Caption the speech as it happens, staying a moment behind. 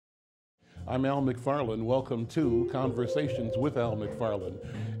I'm Al McFarlane. Welcome to Conversations with Al McFarlane.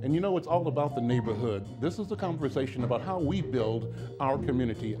 And you know, it's all about the neighborhood. This is a conversation about how we build our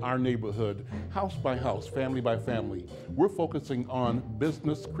community, our neighborhood, house by house, family by family. We're focusing on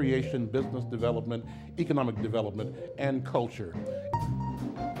business creation, business development, economic development, and culture.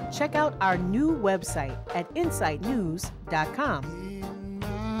 Check out our new website at insightnews.com.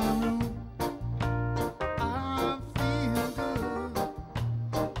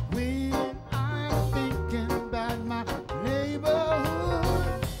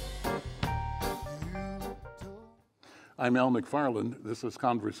 I'm Al McFarlane. This is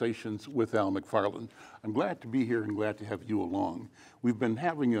Conversations with Al McFarlane. I'm glad to be here and glad to have you along. We've been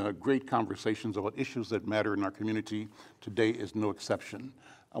having great conversations about issues that matter in our community. Today is no exception.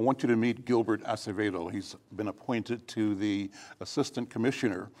 I want you to meet Gilbert Acevedo. He's been appointed to the Assistant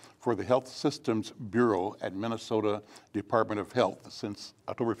Commissioner for the Health Systems Bureau at Minnesota Department of Health since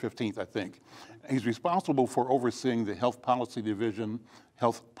October 15th, I think. He's responsible for overseeing the Health Policy Division,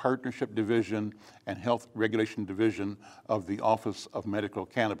 Health Partnership Division, and Health Regulation Division of the Office of Medical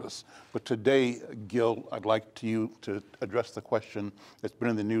Cannabis. But today, Gil, I'd like you to address the question that's been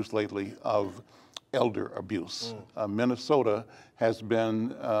in the news lately of elder abuse. Minnesota has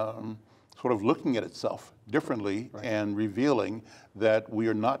been sort of looking at itself differently and revealing that we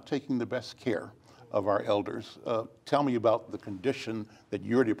are not taking the best care of our elders. Tell me about the condition that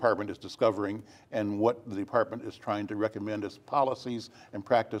your department is discovering and what the department is trying to recommend as policies and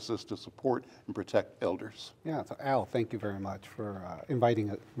practices to support and protect elders. Yeah, so Al, thank you very much for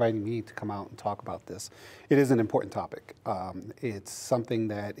inviting me to come out and talk about this. It is an important topic. It's something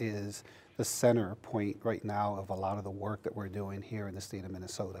that is the center point right now of a lot of the work that we're doing here in the state of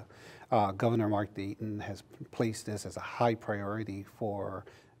Minnesota. Governor Mark Dayton has placed this as a high priority for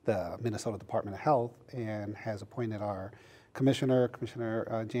the Minnesota Department of Health and has appointed our Commissioner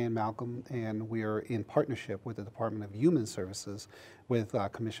Jan Malcolm, and we are in partnership with the Department of Human Services with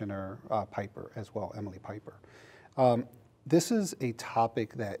Commissioner Piper as well, Emily Piper. This is a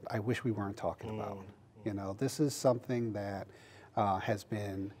topic that I wish we weren't talking about. You know, this is something that has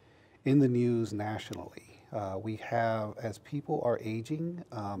been in the news nationally. We have, as people are aging,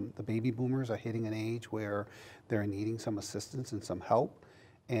 the baby boomers are hitting an age where they're needing some assistance and some help.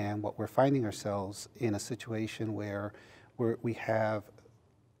 And what we're finding ourselves in a situation where we have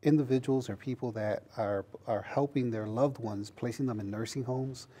individuals or people that are helping their loved ones, placing them in nursing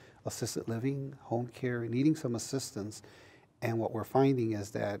homes, assisted living, home care, needing some assistance. And what we're finding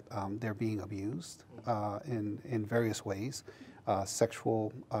is that they're being abused in various ways.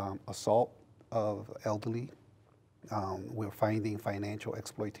 Sexual assault of elderly. We're finding financial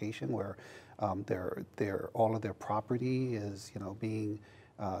exploitation where all of their property is, being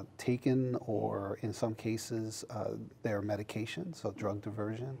taken, or in some cases their medication, so drug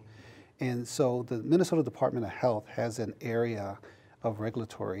diversion. And so the Minnesota Department of Health has an area of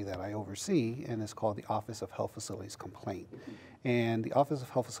regulatory that I oversee, and it's called the Office of Health Facilities Complaint. And the Office of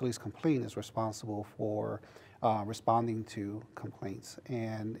Health Facilities Complaint is responsible for responding to complaints.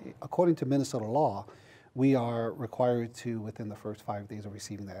 And according to Minnesota law, we are required to, within the first 5 days of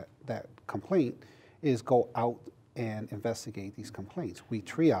receiving that complaint, is go out and investigate these complaints. We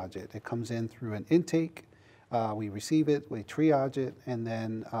triage it. It comes in through an intake. We receive it, we triage it, and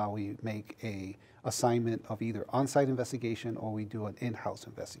then we make a assignment of either on-site investigation or we do an in-house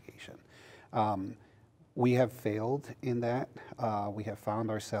investigation. We have failed in that. We have found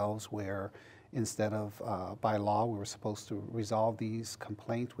ourselves where instead of, by law, we were supposed to resolve these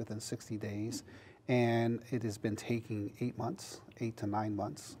complaints within 60 days, and it has been taking 8 months, 8 to 9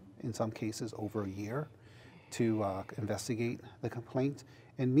 months, in some cases over a year, to investigate the complaint.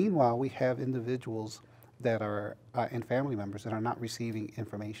 And meanwhile, we have individuals that are, and family members that are not receiving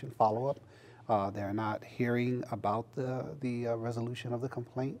information, follow-up. They're not hearing about the resolution of the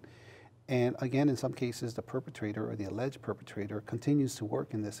complaint. And again, in some cases, the perpetrator or the alleged perpetrator continues to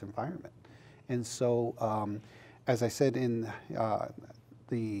work in this environment. And so, as I said,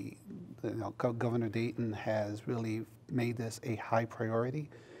 Governor Dayton has really made this a high priority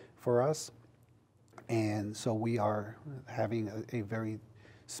for us. And so we are having a very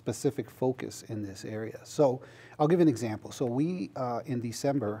specific focus in this area. So I'll give an example. So we, in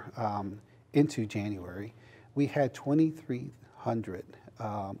December into January, we had 2,300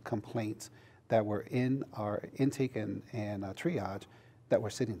 complaints that were in our intake and triage that were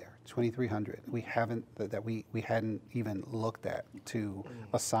sitting there, 2,300. We hadn't even looked at to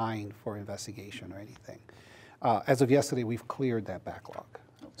assign for investigation or anything. As of yesterday, we've cleared that backlog.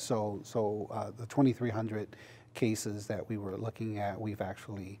 So the 2,300 cases that we were looking at, we've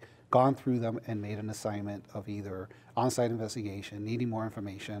actually gone through them and made an assignment of either on-site investigation, needing more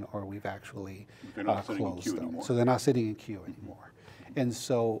information, or we've actually closed them. So they're not sitting in queue anymore. And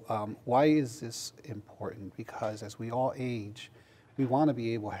so why is this important? Because as we all age, we want to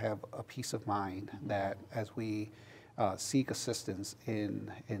be able to have a peace of mind that as we seek assistance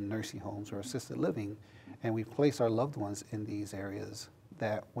in nursing homes or assisted living, and we place our loved ones in these areas,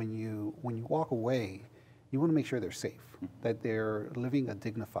 that when you walk away, you want to make sure they're safe, that they're living a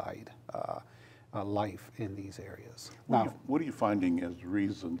dignified life in these areas. What are you finding as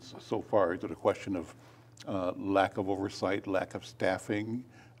reasons so far? Is it a question of lack of oversight, lack of staffing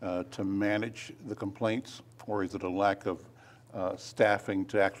to manage the complaints, or is it a lack of staffing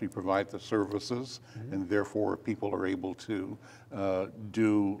to actually provide the services, and therefore people are able to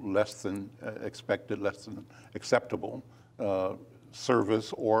do less than expected, less than acceptable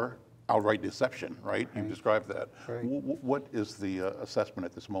service, or outright deception, right? You've described that. Right. What is the assessment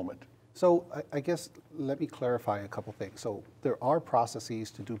at this moment? So I guess let me clarify a couple things. So there are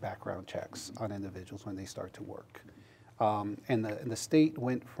processes to do background checks on individuals when they start to work. And the state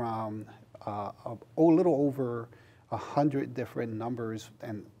went from a little over 100 different numbers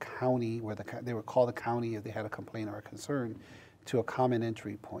and county, where they would call the county if they had a complaint or a concern, to a common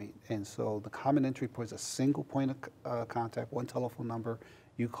entry point. And so the common entry point is a single point of contact, one telephone number.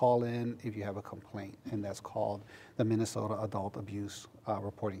 You call in if you have a complaint, and that's called the Minnesota Adult Abuse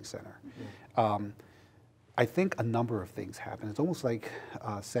Reporting Center. I think a number of things happen. It's almost like,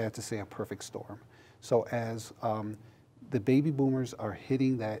 sad to say, a perfect storm. So as the baby boomers are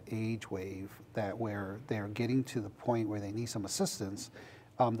hitting that age wave where they're getting to the point where they need some assistance,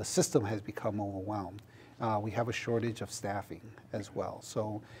 the system has become overwhelmed. We have a shortage of staffing as well.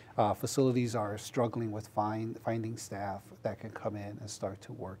 So facilities are struggling with finding staff that can come in and start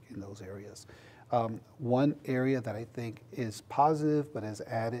to work in those areas. One area that I think is positive but has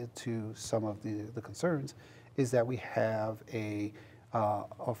added to some of the concerns is that we have a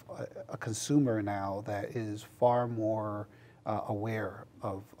consumer now that is far more aware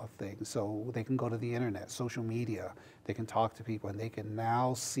of things. So they can go to the internet, social media, they can talk to people, and they can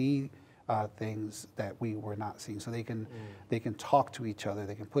now see things that we were not seeing. So they can talk to each other.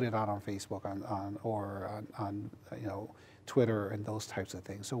 They can put it out on Facebook or on Twitter and those types of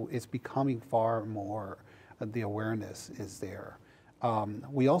things. So it's becoming far more. The awareness is there.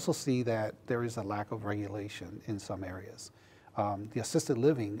 We also see that there is a lack of regulation in some areas. The assisted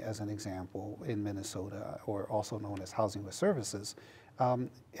living, as an example, in Minnesota, or also known as housing with services,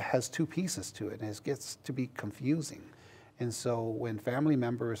 has two pieces to it, and it gets to be confusing. And so when family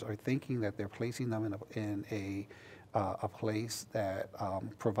members are thinking that they're placing them in a place that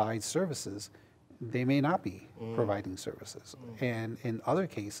provides services, they may not be providing services. And in other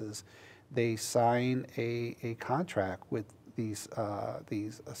cases, they sign a contract with these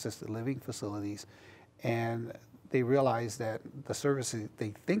assisted living facilities, and they realize that the services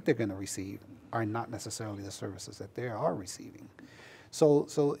they think they're going to receive are not necessarily the services that they are receiving.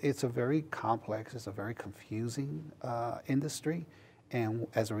 So it's a very complex, it's a very confusing industry, and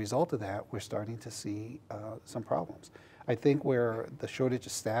as a result of that, we're starting to see some problems. I think where the shortage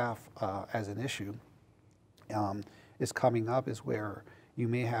of staff as an issue is coming up is where you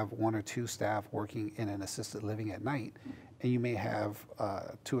may have one or two staff working in an assisted living at night, and you may have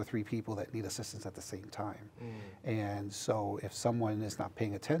 2 or 3 people that need assistance at the same time. And so if someone is not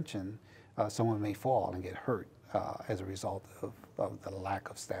paying attention, someone may fall and get hurt as a result of the lack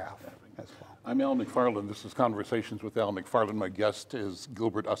of staff as well. I'm Ayle McFarlane. This is Conversations with Ayle McFarlane. My guest is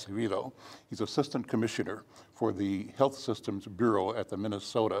Gilbert Acevedo. He's Assistant Commissioner for the Health Systems Bureau at the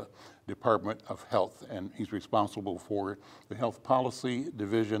Minnesota Department of Health, and he's responsible for the Health Policy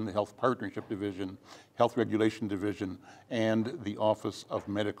Division, the Health Partnership Division, Health Regulation Division, and the Office of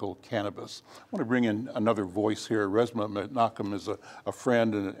Medical Cannabis. I want to bring in another voice here. Resmaa Menakem is a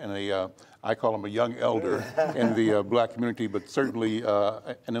friend and I call him a young elder in the black community, but certainly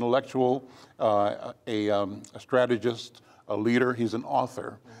an intellectual, a strategist, a leader. He's an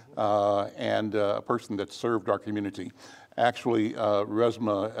author and a person that served our community. Actually,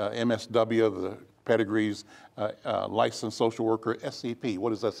 Resmaa, MSW, the pedigrees, licensed social worker, S.E.P.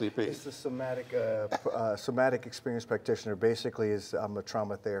 What is S.E.P? It's the somatic experience practitioner. Basically, I'm a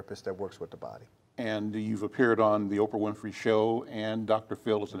trauma therapist that works with the body. And you've appeared on the Oprah Winfrey Show, and Dr.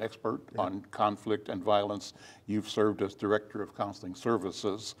 Viel is an expert on conflict and violence. You've served as Director of Counseling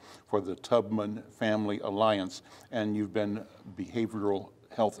Services for the Tubman Family Alliance, and you've been behavioral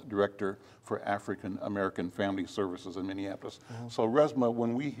Health Director for African American Family Services in Minneapolis. So Resmaa,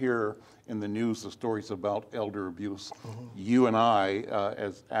 when we hear in the news the stories about elder abuse, you and I,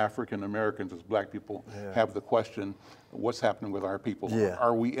 as African Americans, as Black people, have the question, what's happening with our people?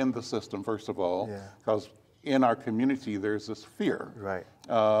 Are we in the system, first of all? Because in our community, there's this fear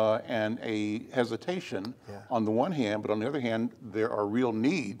and a hesitation on the one hand, but on the other hand, there are real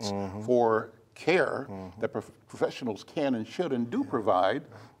needs for care that professionals can and should and do provide,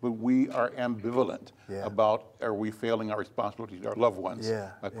 but we are ambivalent about, are we failing our responsibility to our loved ones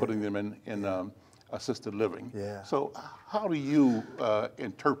by putting them in assisted living? So how do you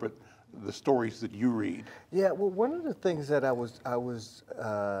interpret the stories that you read? Yeah, well, one of the things that I was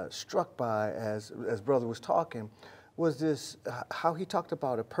struck by as brother was talking was this, how he talked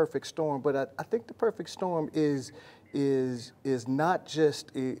about a perfect storm, but I think the perfect storm is not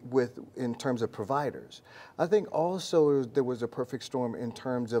just in terms of providers. I think also there was a perfect storm in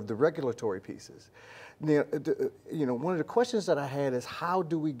terms of the regulatory pieces. Now, one of the questions that I had is, how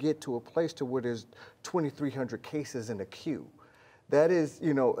do we get to a place to where there's 2,300 cases in a queue? That is,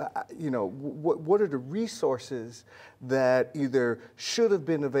 what are the resources that either should have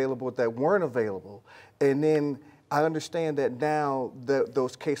been available that weren't available? And then I understand that now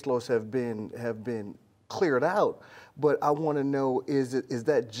those caseloads have been cleared out, but I want to know, is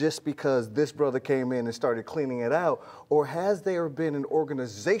that just because this brother came in and started cleaning it out, or has there been an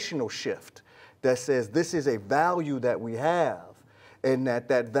organizational shift that says this is a value that we have, and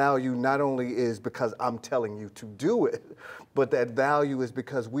that value not only is because I'm telling you to do it, but that value is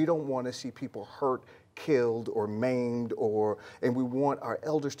because we don't want to see people hurt, killed, or maimed, and we want our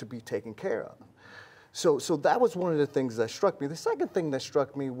elders to be taken care of. So that was one of the things that struck me. The second thing that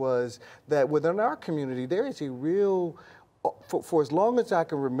struck me was that within our community, there is a real, for as long as I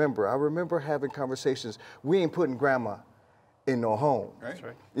can remember, I remember having conversations, we ain't putting grandma in no home. That's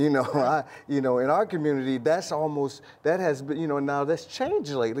right. In our community, that has been, now that's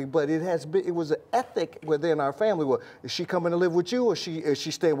changed lately, but it was an ethic within our family. Well, is she coming to live with you, or is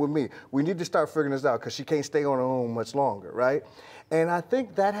she staying with me? We need to start figuring this out, because she can't stay on her own much longer, right? And I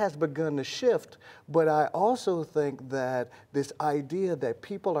think that has begun to shift, but I also think that this idea that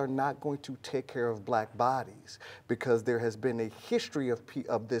people are not going to take care of Black bodies, because there has been a history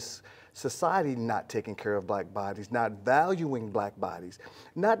of this society not taking care of Black bodies, not valuing Black bodies,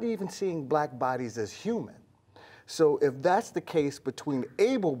 not even seeing Black bodies as human. So if that's the case between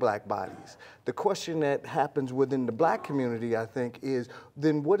able Black bodies, the question that happens within the Black community, I think, is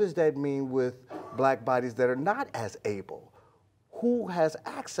then what does that mean with Black bodies that are not as able? Who has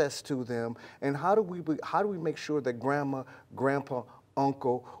access to them, and how do we make sure that grandma, grandpa,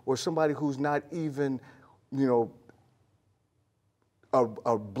 uncle, or somebody who's not even,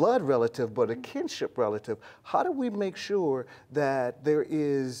 a blood relative, but a kinship relative, how do we make sure that there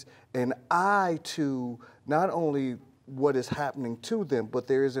is an eye to not only what is happening to them, but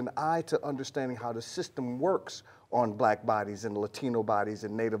there is an eye to understanding how the system works on Black bodies and Latino bodies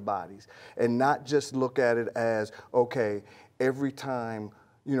and Native bodies, and not just look at it as, okay, every time,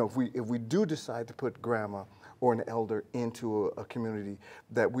 if we do decide to put grandma or an elder into a community,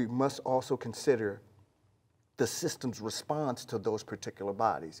 that we must also consider the system's response to those particular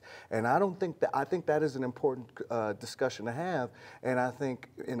bodies. And I think that is an important discussion to have. And I think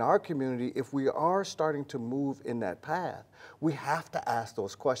in our community, if we are starting to move in that path, we have to ask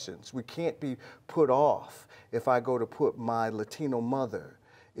those questions. We can't be put off if I go to put my Latino mother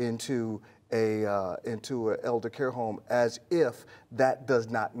into an elder care home as if that does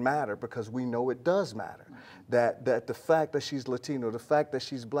not matter, because we know it does matter. That the fact that she's Latino, the fact that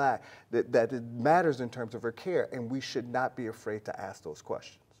she's Black, that it matters in terms of her care, and we should not be afraid to ask those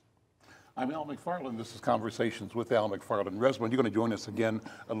questions. I'm Ayle McFarlane. This is Conversations with Ayle McFarlane. Resmaa, you're going to join us again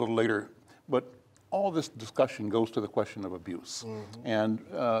a little later, but all this discussion goes to the question of abuse. And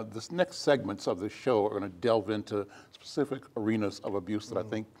this next segments of the show are going to delve into specific arenas of abuse that I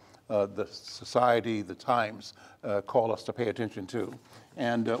think the society, the times call us to pay attention to.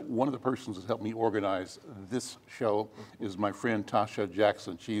 And one of the persons that helped me organize this show is my friend Tasha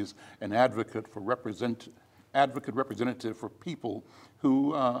Jackson. She's an advocate representative for people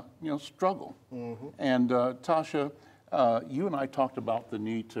who struggle. And Tasha, you and I talked about the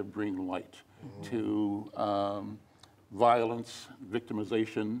need to bring light to violence,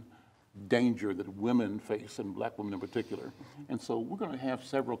 victimization, danger that women face, and Black women in particular. And so we're going to have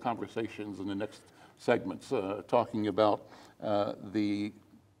several conversations in the next segments talking about the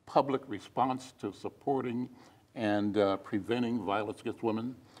public response to supporting and preventing violence against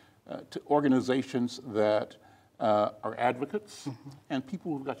women, to organizations that are advocates and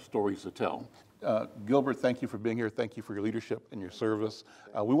people who've got stories to tell. Gilbert, thank you for being here. Thank you for your leadership and your service.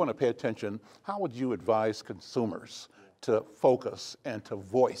 We want to pay attention. How would you advise consumers to focus and to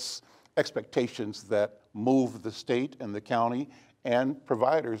voice expectations that move the state and the county and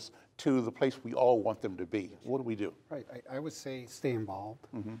providers to the place we all want them to be? What do we do? Right. I would say stay involved,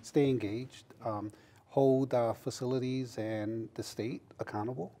 stay engaged, hold facilities and the state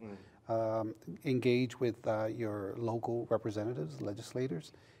accountable, engage with your local representatives,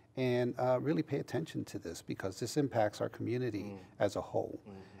 legislators, and really pay attention to this because this impacts our community as a whole.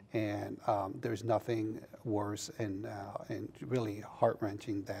 And there's nothing worse and really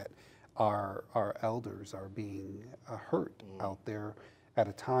heart-wrenching that our elders are being hurt out there at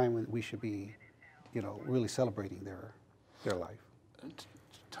a time when we should be, really celebrating their life.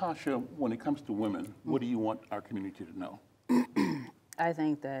 Tasha, when it comes to women, what do you want our community to know? I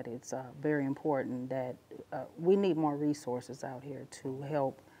think that it's very important that we need more resources out here to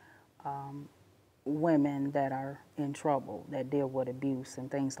help women that are in trouble, that deal with abuse and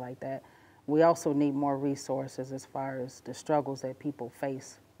things like that. We also need more resources as far as the struggles that people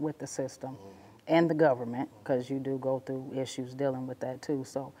face with the system and the government, because you do go through issues dealing with that too.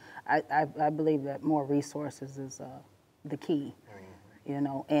 So I believe that more resources is the key,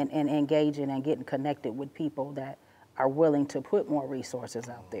 and engaging and getting connected with people that are willing to put more resources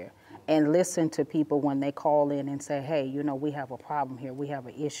out there and listen to people when they call in and say, hey, we have a problem here, we have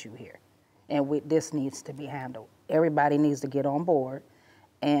an issue here, and this needs to be handled. Everybody needs to get on board,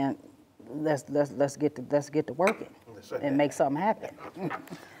 and let's get to working and make something happen.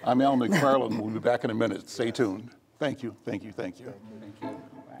 I'm Ayle McFarlane. We'll be back in a minute. Stay tuned. Thank you. Thank you. Thank you. Thank you.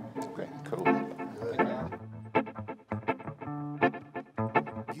 Okay, cool.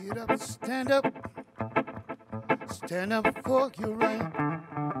 Get up, stand up. Stand up for your right.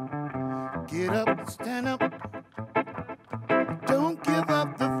 Get up, stand up. Don't give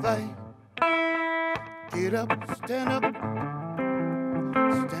up the fight. Get up, stand up.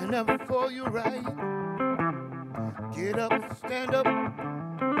 Stand up for your right. Get up, stand up.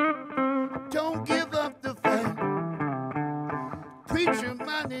 Don't give up the fight. Preacher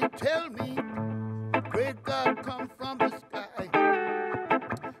money, tell me, great God come from the sky.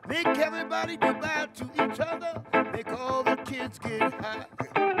 Make everybody do bad to each other. Make all the kids get high.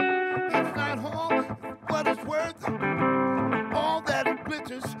 It's not all what it's worth. All that it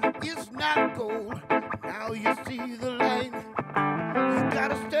glitters is not gold. Now you see the light. You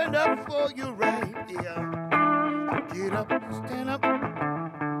gotta stand up for your right. Yeah. Get up, stand up.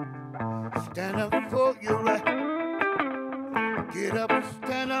 Stand up for your right. Get up,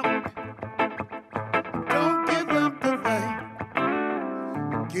 stand up. Don't give up the fight.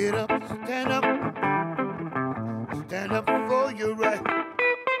 Get up, stand up. Stand up for your right.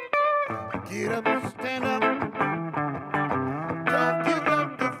 Get up, stand up. Don't give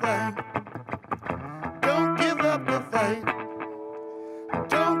up the fight. Don't give up the fight.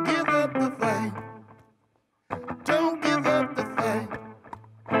 Don't give up the fight. Don't give up the fight.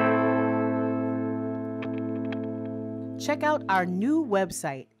 Check out our new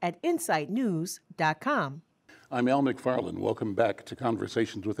website at insightnews.com. I'm Ayle McFarlane. Welcome back to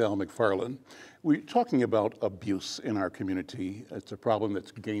Conversations with Ayle McFarlane. We're talking about abuse in our community. It's a problem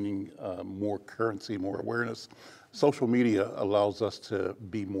that's gaining more currency, more awareness. Social media allows us to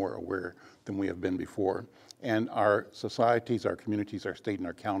be more aware than we have been before. And our societies, our communities, our state and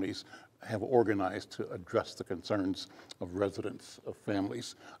our counties have organized to address the concerns of residents, of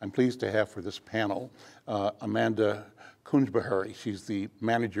families. I'm pleased to have for this panel Amanda Koonjbeharry. She's the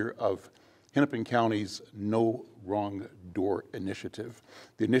manager of Hennepin County's No Wrong Door initiative.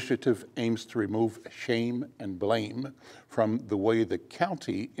 The initiative aims to remove shame and blame from the way the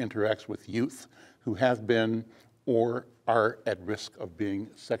county interacts with youth who have been or are at risk of being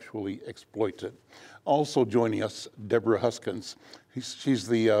sexually exploited. Also joining us, Deborah Huskins. She's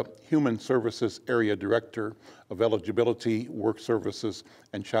the Human Services Area Director of Eligibility, Work Services,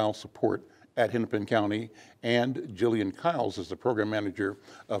 and Child Support at Hennepin County, and Jillian is the Program Manager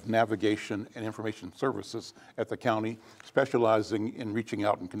of Navigation and Information Services at the county, specializing in reaching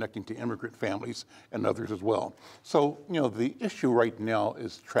out and connecting to immigrant families and others as well. So, the issue right now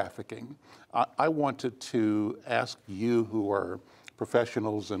is trafficking. I wanted to ask you, who are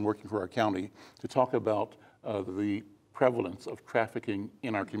professionals and working for our county, to talk about the prevalence of trafficking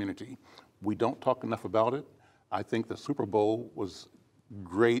in our community. We don't talk enough about it. I think the Super Bowl was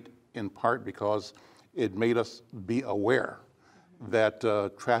great in part because it made us be aware that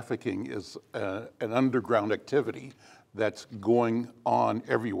trafficking is an underground activity that's going on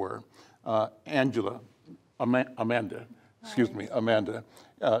everywhere. Amanda,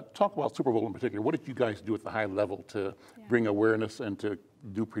 talk about Super Bowl in particular. What did you guys do at the high level to bring awareness and to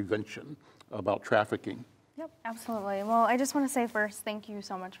do prevention about trafficking. Yep, absolutely. Well, I just want to say first, thank you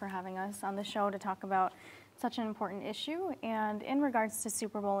so much for having us on the show to talk about such an important issue. And in regards to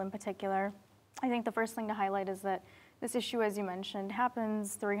Super Bowl in particular, I think the first thing to highlight is that this issue, as you mentioned,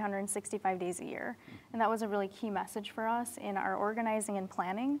 happens 365 days a year. And that was a really key message for us in our organizing and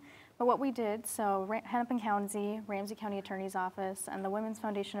planning. But what we did, so Hennepin County, Ramsey County Attorney's Office, and the Women's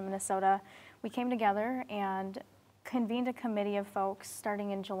Foundation of Minnesota, we came together and convened a committee of folks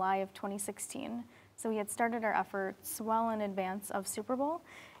starting in July of 2016. So we had started our efforts well in advance of Super Bowl,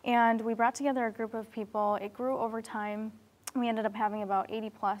 and we brought together a group of people. It grew over time. We ended up having about 80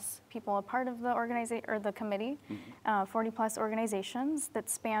 plus people a part of the organization or the committee, 40 plus organizations that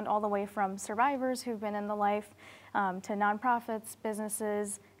spanned all the way from survivors who've been in the life to nonprofits,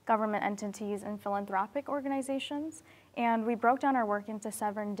 businesses, government entities, and philanthropic organizations. And we broke down our work into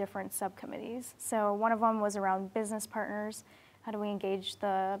 7 different subcommittees. So one of them was around business partners. How do we engage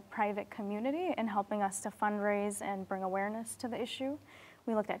the private community in helping us to fundraise and bring awareness to the issue?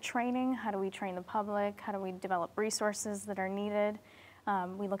 We looked at training. How do we train the public? How do we develop resources that are needed?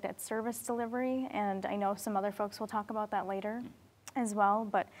 We looked at service delivery, and I know some other folks will talk about that later as well,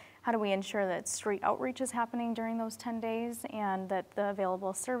 but how do we ensure that street outreach is happening during those 10 days and that the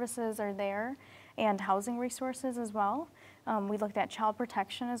available services are there, and housing resources as well. We looked at child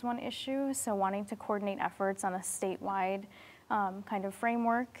protection as one issue, so wanting to coordinate efforts on a statewide kind of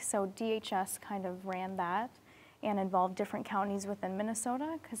framework. So DHS kind of ran that and involved different counties within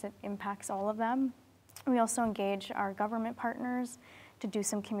Minnesota because it impacts all of them. We also engage our government partners to do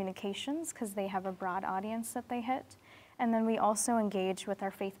some communications because they have a broad audience that they hit. And then we also engage with our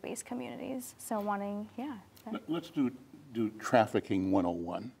faith-based communities. So wanting, yeah. Let's do trafficking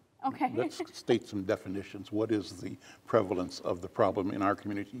 101. Okay. Let's state some definitions. What is the prevalence of the problem in our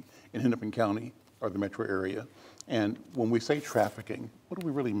community, in Hennepin County or the metro area? And when we say trafficking, what do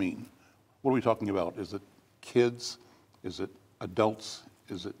we really mean? What are we talking about? Is it kids? Is it adults?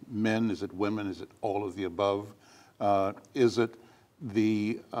 Is it men? Is it women? Is it all of the above? Is it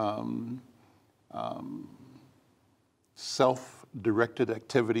the self-directed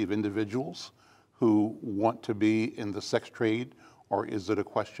activity of individuals who want to be in the sex trade? Or is it a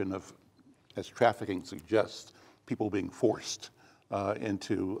question of, as trafficking suggests, people being forced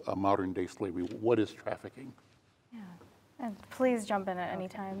into a modern day slavery? What is trafficking? Yeah, and please jump in at any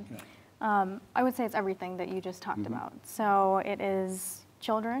time. Yeah. I would say it's everything that you just talked about. So it is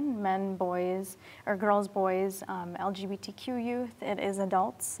children, men, boys, or girls, boys, LGBTQ youth. It is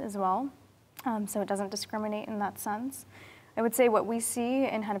adults as well. So it doesn't discriminate in that sense. I would say what we see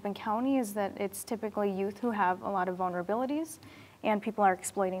in Hennepin County is that it's typically youth who have a lot of vulnerabilities, and people are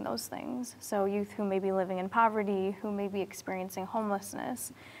exploiting those things. So youth who may be living in poverty, who may be experiencing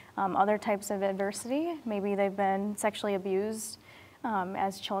homelessness, other types of adversity. Maybe they've been sexually abused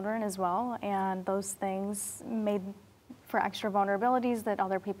as children as well, and those things made for extra vulnerabilities that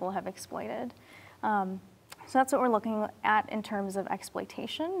other people have exploited. So that's what we're looking at in terms of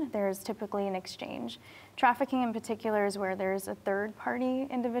exploitation. There's typically an exchange. Trafficking in particular is where there's a third-party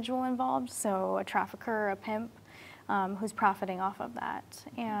individual involved, so a trafficker, a pimp, who's profiting off of that.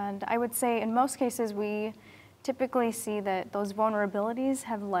 And I would say in most cases we typically see that those vulnerabilities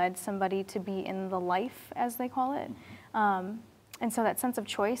have led somebody to be in the life, as they call it. And so that sense of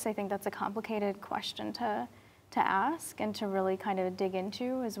choice, I think that's a complicated question to ask and to really kind of dig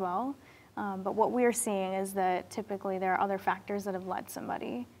into as well. But what we're seeing is that typically there are other factors that have led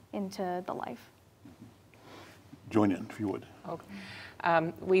somebody into the life. Join in, if you would.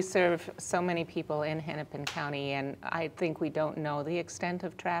 Okay. We serve so many people in Hennepin County, and I think we don't know the extent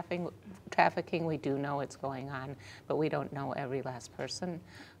of trafficking. We do know it's going on, but we don't know every last person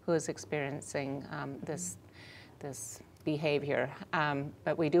who is experiencing this behavior.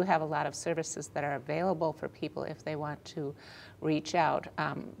 But we do have a lot of services that are available for people if they want to reach out.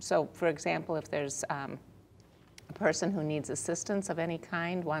 So, for example, if there's a person who needs assistance of any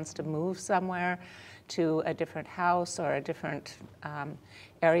kind, wants to move somewhere to a different house or a different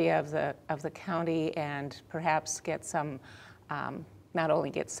area of the county, and perhaps get some, not only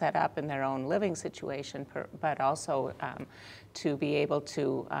get set up in their own living situation, but also to be able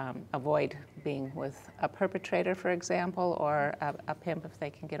to avoid being with a perpetrator, for example, or a pimp if they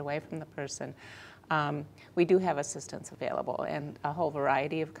can get away from the person. We do have assistance available, and a whole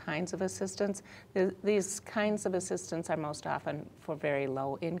variety of kinds of assistance. These kinds of assistance are most often for very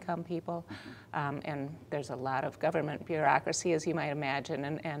low-income people, and there's a lot of government bureaucracy, as you might imagine,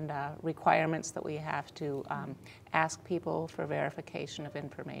 and requirements that we have to ask people for verification of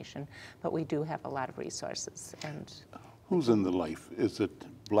information, but we do have a lot of resources. And who's in the life? Is it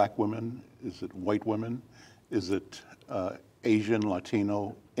black women? Is it white women? Is it Asian,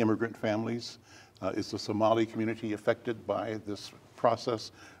 Latino immigrant families. Is the Somali community affected by this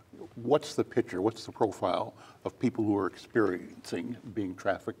process? What's the picture, what's the profile of people who are experiencing being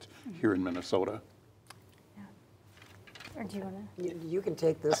trafficked here in Minnesota? Or do you want to? You can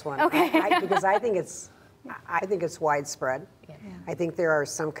take this one. Okay. Because I think it's widespread. Yeah. I think there are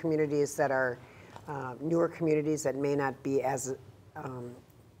some communities that are newer communities that may not be as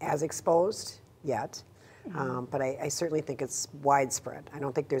exposed yet. But I certainly think it's widespread. I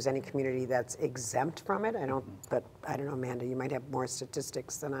don't think there's any community that's exempt from it. But I don't know, Amanda, you might have more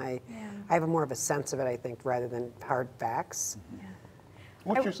statistics than I. Yeah. I have more of a sense of it, I think, rather than hard facts. Yeah.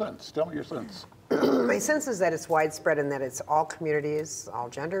 What's your sense? Tell me your sense. My sense is that it's widespread and that it's all communities, all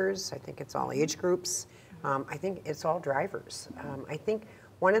genders. I think it's all age groups. I think it's all drivers. I think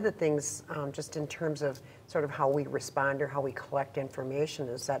one of the things, just in terms of sort of how we respond or how we collect information,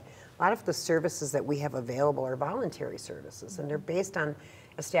 is that a lot of the services that we have available are voluntary services, and they're based on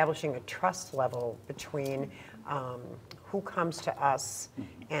establishing a trust level between who comes to us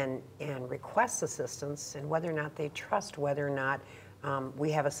and requests assistance, and whether or not they trust whether or not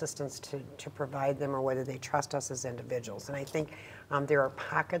we have assistance to provide them, or whether they trust us as individuals. And I think there are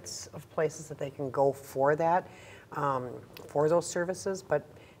pockets of places that they can go for that, for those services, but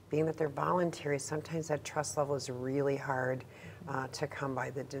being that they're voluntary, sometimes that trust level is really hard to come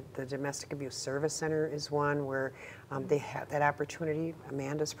by. The Domestic Abuse Service Center is one where they have that opportunity.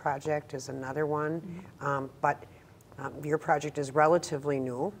 Amanda's project is another one, but your project is relatively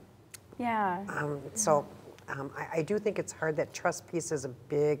new. Yeah. So I do think it's hard. That trust piece is a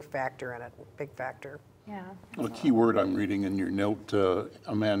big factor in it, big factor. Yeah. Well, a key word I'm reading in your note,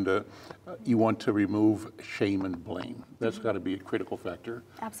 Amanda, you want to remove shame and blame. That's got to be a critical factor.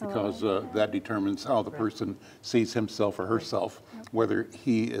 Absolutely. Because that determines how the person sees himself or herself, whether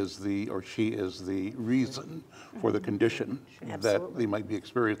he is the or she is the reason for the condition that they might be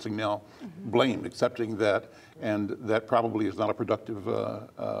experiencing now. Blame, accepting that, and that probably is not a productive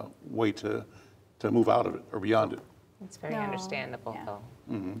way to move out of it or beyond it. It's very understandable, though.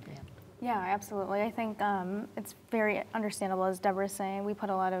 Yeah, absolutely. I think it's very understandable, as Deborah's saying. We put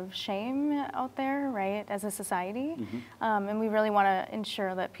a lot of shame out there, right, as a society. And we really want to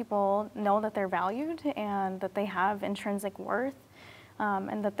ensure that people know that they're valued and that they have intrinsic worth,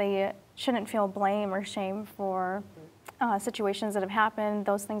 and that they shouldn't feel blame or shame for situations that have happened.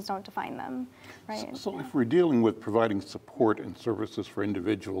 Those things don't define them, right? So if we're dealing with providing support and services for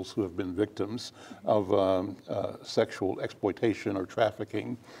individuals who have been victims of sexual exploitation or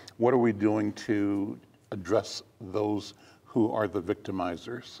trafficking, what are we doing to address those who are the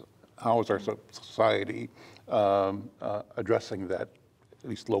victimizers? How is our society addressing that, at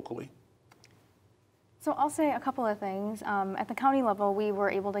least locally? So I'll say a couple of things. At the county level, we were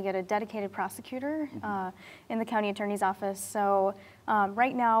able to get a dedicated prosecutor in the county attorney's office. So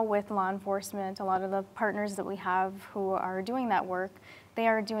right now with law enforcement, a lot of the partners that we have who are doing that work, they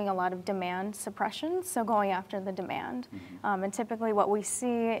are doing a lot of demand suppression, so going after the demand. And typically what we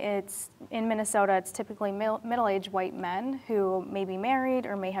see, in Minnesota, it's typically middle-aged white men who may be married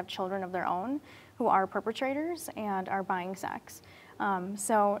or may have children of their own who are perpetrators and are buying sex.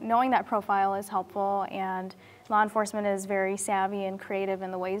 So knowing that profile is helpful, and law enforcement is very savvy and creative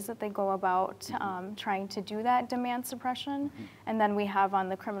in the ways that they go about trying to do that demand suppression. And then we have on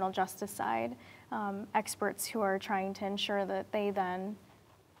the criminal justice side experts who are trying to ensure that they then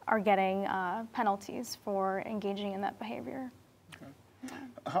are getting penalties for engaging in that behavior. Okay.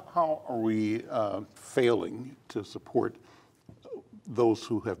 How are we failing to support those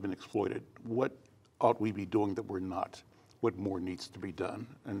who have been exploited? What ought we be doing that we're not? What more needs to be done?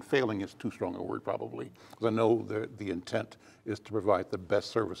 And failing is too strong a word, probably, because I know the intent is to provide the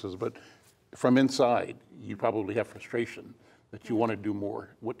best services, but from inside, you probably have frustration that you want to do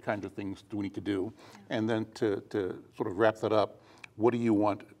more. What kinds of things do we need to do? And then to sort of wrap that up, what do you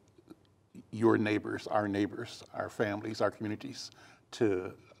want your neighbors, our families, our communities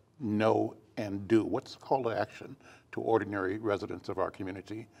to know and do? What's the call to action to ordinary residents of our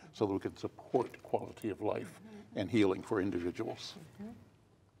community so that we can support quality of life and healing for individuals?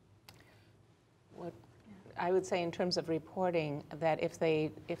 What I would say in terms of reporting, that if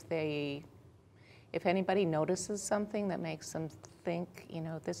anybody notices something that makes them think,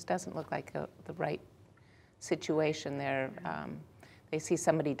 this doesn't look like the right situation, they see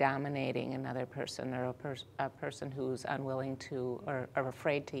somebody dominating another person, or a person who's unwilling to or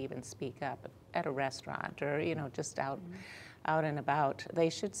afraid to even speak up at a restaurant, or just out and about, they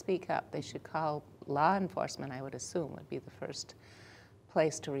should speak up. They should call law enforcement, I would assume, would be the first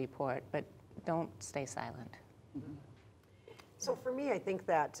place to report, but don't stay silent. So for me, I think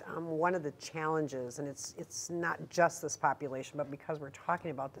that one of the challenges, and it's not just this population, but because we're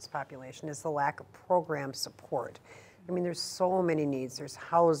talking about this population, is the lack of program support. I mean, there's so many needs. There's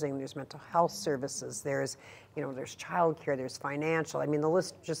housing, there's mental health services, there's childcare, there's financial. I mean, the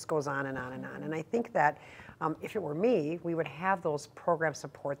list just goes on and on and on. And I think that if it were me, we would have those program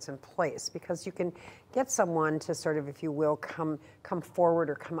supports in place, because you can get someone to sort of, if you will, come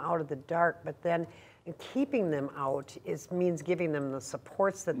forward or come out of the dark, but then keeping them out means giving them the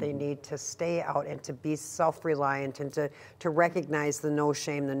supports that they need to stay out and to be self-reliant and to recognize the no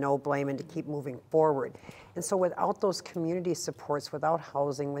shame, the no blame, and to keep moving forward. And so without those community supports, without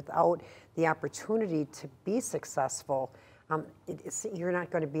housing, without the opportunity to be successful, you're not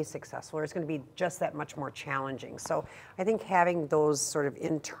going to be successful, or it's going to be just that much more challenging. So I think having those sort of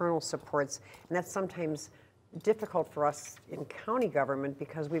internal supports, and that's sometimes difficult for us in county government,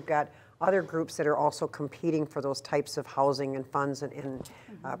 because we've got other groups that are also competing for those types of housing and funds and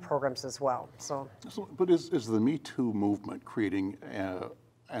programs as well. But is the Me Too movement creating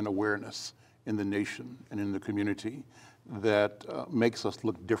an awareness in the nation and in the community that makes us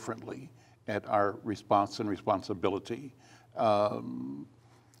look differently at our response and responsibility? You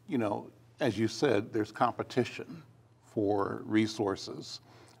know, as you said, there's competition for resources,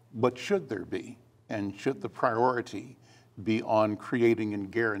 but should there be? And should the priority be on creating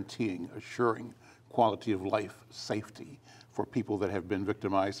and guaranteeing, assuring quality of life, safety for people that have been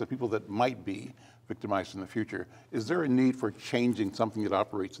victimized and people that might be victimized in the future? Is there a need for changing something that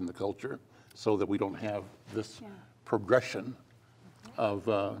operates in the culture so that we don't have this progression of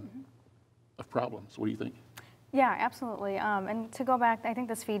problems? What do you think? Yeah, absolutely. And to go back, I think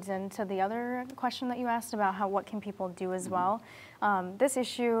this feeds into the other question that you asked about what can people do as well. This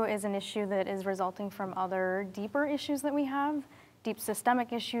issue is an issue that is resulting from other deeper issues that we have, deep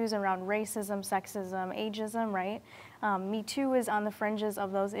systemic issues around racism, sexism, ageism, right? Me Too is on the fringes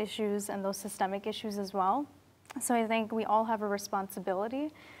of those issues and those systemic issues as well. So I think we all have a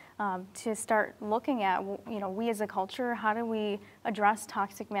responsibility to start looking at, we as a culture, how do we address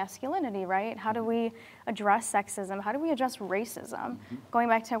toxic masculinity, right? How do we address sexism? How do we address racism? Going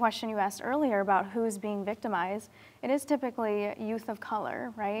back to a question you asked earlier about who's being victimized, it is typically youth of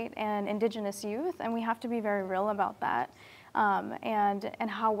color, right? And indigenous youth, and we have to be very real about that.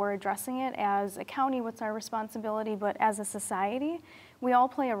 And how we're addressing it as a county, what's our responsibility, but as a society, we all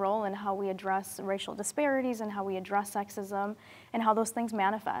play a role in how we address racial disparities and how we address sexism and how those things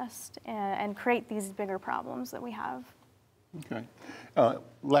manifest and create these bigger problems that we have. Okay.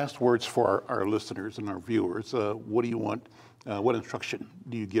 Last words for our listeners and our viewers. What do you want, what instruction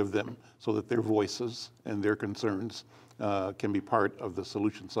do you give them so that their voices and their concerns can be part of the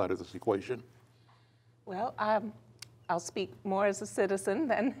solution side of this equation? Well, I'll speak more as a citizen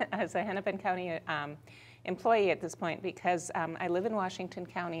than as a Hennepin County employee at this point, because I live in Washington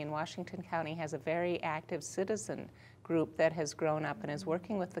County, and Washington County has a very active citizen group that has grown up and is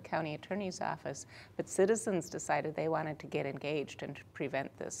working with the county attorney's office, but citizens decided they wanted to get engaged and to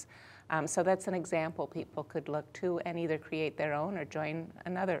prevent this. So that's an example people could look to and either create their own or join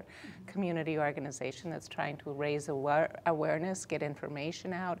another community organization that's trying to raise awareness, get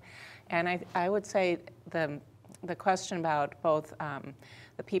information out. And I would say the question about both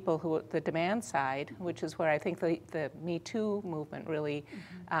the people who, the demand side, which is where I think the Me Too movement really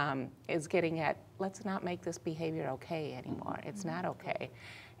is getting at, let's not make this behavior okay anymore. It's not okay.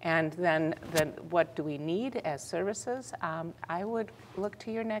 And then what do we need as services? I would look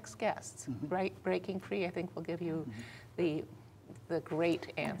to your next guests. Breaking Free, I think, will give you the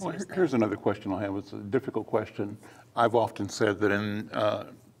great answers. Well, here's another question I have. It's a difficult question. I've often said that in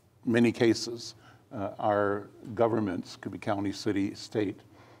many cases, our governments, could be county, city, state,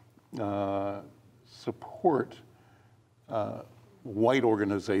 support white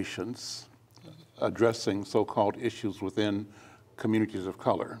organizations addressing so-called issues within communities of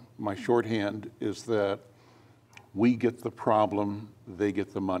color. My shorthand is that we get the problem, they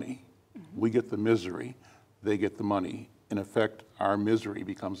get the money. We get the misery, they get the money. In effect, our misery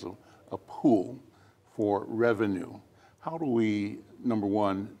becomes a pool for revenue. How do we, number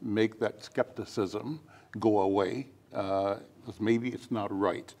one, make that skepticism go away? Because maybe it's not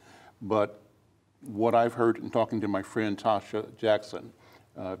right. But what I've heard in talking to my friend Tasha Jackson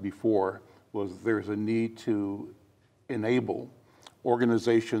before was there's a need to enable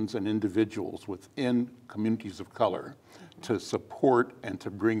organizations and individuals within communities of color to support and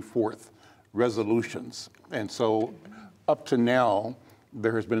to bring forth resolutions. And so up to now,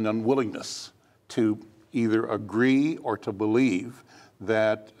 there has been an unwillingness to either agree or to believe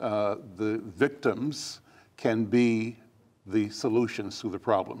that the victims can be the solutions to the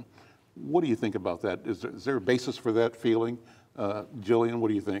problem. What do you think about that? Is there a basis for that feeling Jillian, what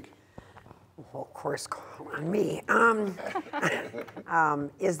do you think? Well, of course, call on me.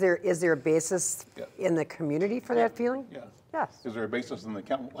 Is there a basis in the community for that feeling? Yes. Yes. Is there a basis in the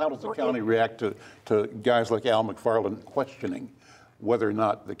county? How does the county react to guys like Al McFarlane questioning whether or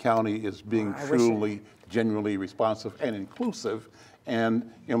not the county is being truly, genuinely responsive and inclusive?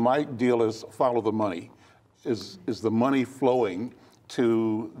 And my deal is follow the money. Is the money flowing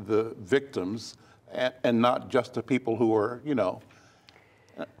to the victims and not just to people who are,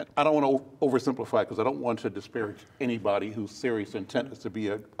 I don't want to oversimplify because I don't want to disparage anybody whose serious intent is to be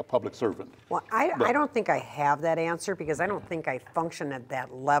a public servant. Well, I don't think I have that answer because I don't think I function at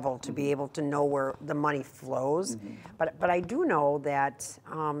that level to be able to know where the money flows. But I do know that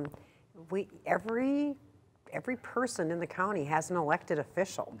every person in the county has an elected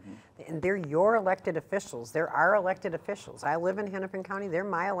official, and they're your elected officials. They're our elected officials. I live in Hennepin County. They're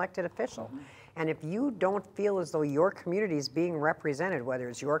my elected official. And if you don't feel as though your community is being represented, whether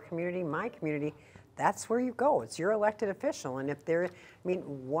it's your community, my community, that's where you go. It's your elected official. And if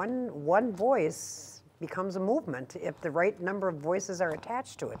one voice becomes a movement if the right number of voices are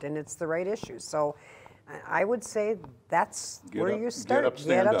attached to it and it's the right issue. So I would say that's where you start.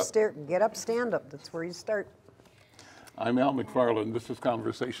 Get up, stand up. That's where you start. I'm Al McFarlane. This is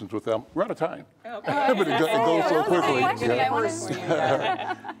Conversations with Al. We're out of time. But it goes so quickly.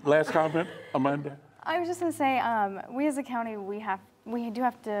 Last comment, Amanda? I was just going to say, we as a county, we do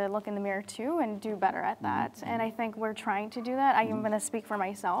have to look in the mirror too and do better at that. And I think we're trying to do that. I am going to speak for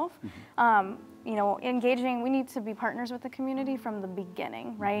myself. Engaging, we need to be partners with the community from the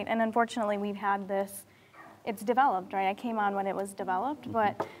beginning, right? And unfortunately, we've had this. It's developed, right? I came on when it was developed,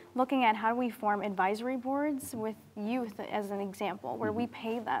 but looking at how do we form advisory boards with youth as an example, where we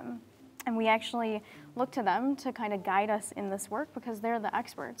pay them and we actually look to them to kind of guide us in this work because they're the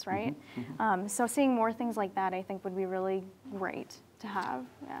experts, right? So seeing more things like that, I think would be really great to have,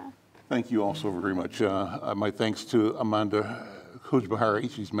 yeah. Thank you also very much. My thanks to Amanda Koonjbeharry.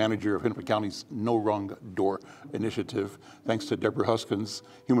 She's manager of Hennepin County's No Wrong Door initiative. Thanks to Deborah Huskins,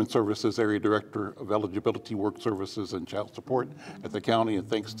 Human Services Area Director of Eligibility Work Services and Child Support at the county. And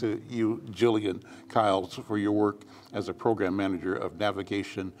thanks to you, Jillian Kiles, for your work as a program manager of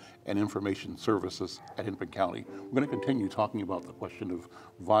Navigation and Information Services at Hennepin County. We're going to continue talking about the question of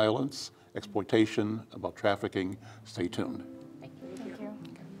violence, exploitation, about trafficking. Stay tuned. Thank you.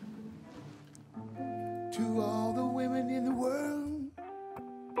 To all the women in the world,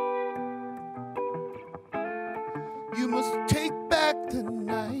 you must take back the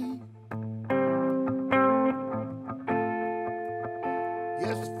night.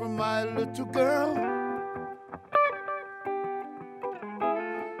 Yes, for my little girl,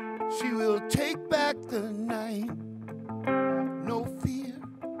 she will take back the night. No fear,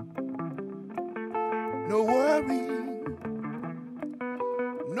 no worry,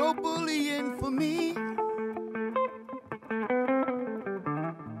 no bullying for me.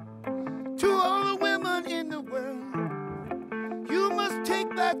 To all the women in the world, you must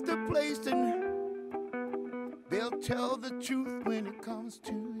take back the place and they'll tell the truth when it comes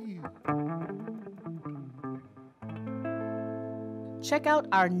to you. Check out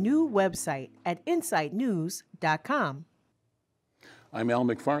our new website at insightnews.com. I'm Al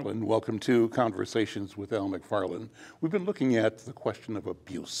McFarlane. Welcome to Conversations with Al McFarlane. We've been looking at the question of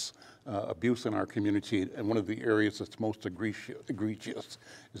abuse in our community, and one of the areas that's most egregious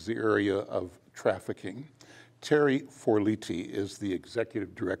is the area of trafficking. Terry Forlit is the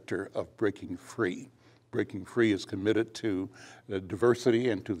executive director of Breaking Free. Breaking Free is committed to the diversity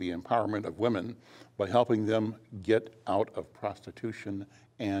and to the empowerment of women by helping them get out of prostitution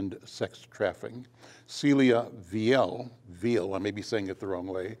and sex trafficking. Cecelia Viel, I may be saying it the wrong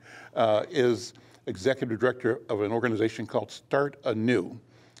way, is executive director of an organization called StartANew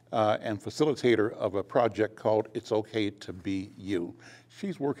and facilitator of a project called It's Okay to Be You.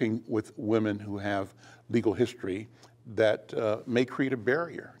 She's working with women who have legal history that may create a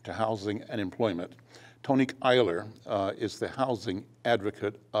barrier to housing and employment. Tonique Ayle is the housing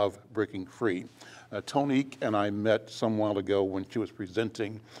advocate of Breaking Free. Tonique and I met some while ago when she was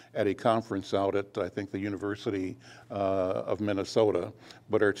presenting at a conference out at, I think, the University of Minnesota.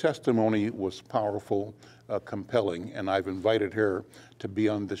 But her testimony was powerful, compelling, and I've invited her to be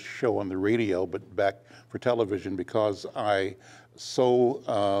on this show on the radio, but back for television, because I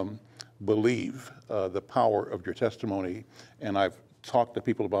so believe the power of your testimony. And I've talked to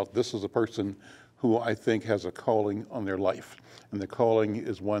people about this as a person who I think has a calling on their life. And the calling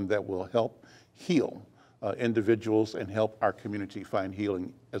is one that will help heal individuals and help our community find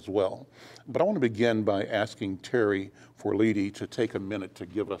healing as well. But I want to begin by asking Terry Forlit to take a minute to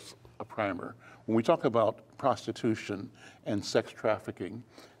give us a primer. When we talk about prostitution and sex trafficking,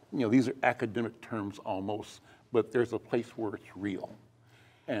 you know, these are academic terms almost, but there's a place where it's real.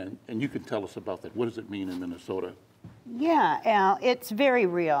 And you can tell us about that. What does it mean in Minnesota? Yeah, Al, it's very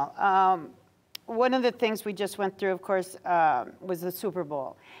real. One of the things we just went through, of course, was the Super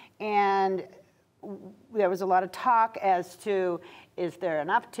Bowl. And there was a lot of talk as to, is there an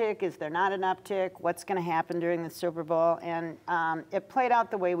uptick, is there not an uptick, what's going to happen during the Super Bowl? And it played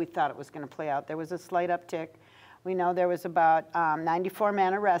out the way we thought it was going to play out. There was a slight uptick. We know there was about 94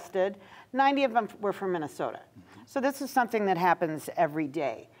 men arrested. 90 of them were from Minnesota. So this is something that happens every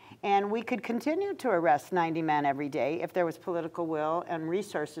day. And we could continue to arrest 90 men every day if there was political will and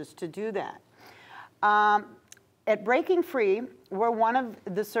resources to do that. At Breaking Free, we're one of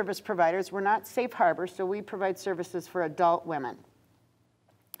the service providers. We're not Safe Harbor, so we provide services for adult women.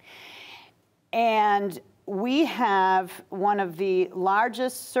 And we have one of the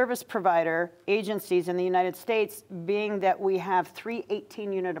largest service provider agencies in the United States, being that we have 3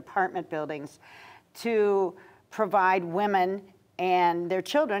 18-unit apartment buildings to provide women and their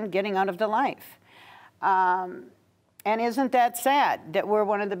children getting out of the life. And isn't that sad that we're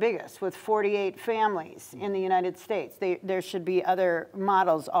one of the biggest with 48 families in the United States? There should be other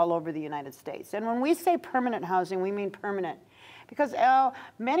models all over the United States. And when we say permanent housing, we mean permanent. Because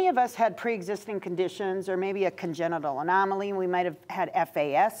many of us had pre-existing conditions or maybe a congenital anomaly. We might have had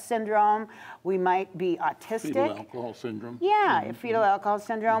FAS syndrome. We might be autistic. Fetal alcohol syndrome. Yeah, fetal alcohol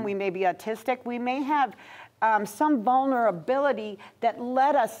syndrome. We may be autistic. We may have some vulnerability that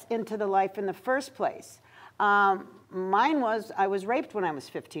led us into the life in the first place. Mine was, I was raped when I was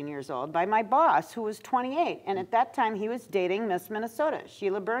 15 years old by my boss, who was 28. And at that time, he was dating Miss Minnesota,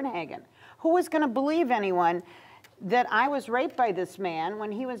 Sheila Bernhagen. Who was going to believe anyone that I was raped by this man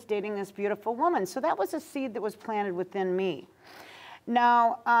when he was dating this beautiful woman? So that was a seed that was planted within me.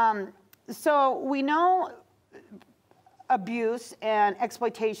 Now, so we know abuse and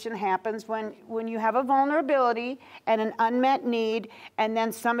exploitation happens when you have a vulnerability and an unmet need, and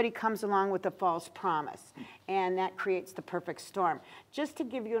then somebody comes along with a false promise, and that creates the perfect storm. Just to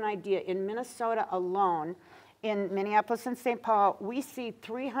give you an idea, in Minnesota alone, in Minneapolis and St. Paul, we see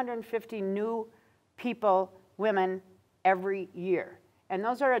 350 new people, women, every year, and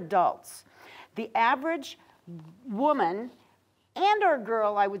those are adults. The average woman and or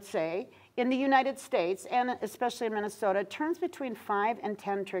girl, I would say, in the United States, and especially in Minnesota, turns between 5 and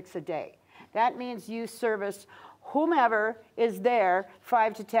 10 tricks a day. That means you service whomever is there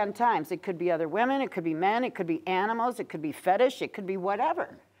 5 to 10 times. It could be other women, it could be men, it could be animals, it could be fetish, it could be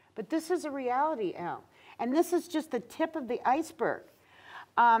whatever. But this is a reality, Al. And this is just the tip of the iceberg.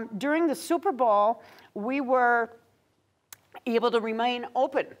 During the Super Bowl, we were able to remain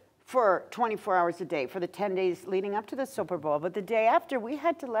open for 24 hours a day for the 10 days leading up to the Super Bowl. But the day after, we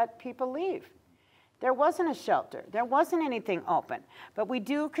had to let people leave. There wasn't a shelter. There wasn't anything open. But we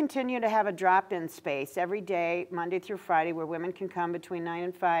do continue to have a drop-in space every day, Monday through Friday, where women can come between 9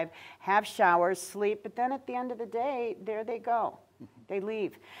 and 5, have showers, sleep, but then at the end of the day, there they go. They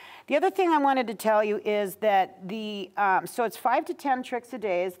leave. The other thing I wanted to tell you is that so it's 5 to 10 tricks a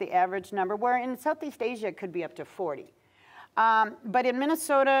day is the average number, where in Southeast Asia it could be up to 40. But in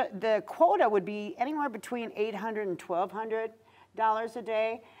Minnesota, the quota would be anywhere between $800 and $1,200 a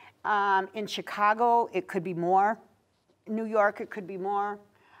day. In Chicago, it could be more. New York, it could be more.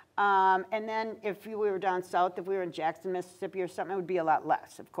 And then if we were down south, if we were in Jackson, Mississippi or something, it would be a lot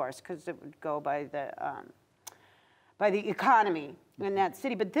less, of course, because it would go by the economy in that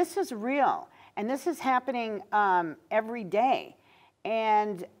city. But this is real, and this is happening every day.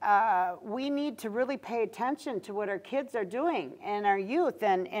 And we need to really pay attention to what our kids are doing and our youth.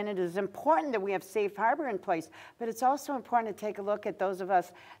 And it is important that we have safe harbor in place, but it's also important to take a look at those of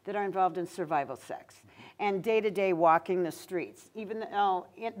us that are involved in survival sex and day-to-day walking the streets. Even though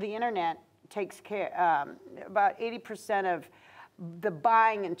the internet takes care, about 80% of the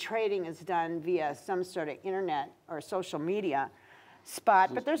buying and trading is done via some sort of internet or social media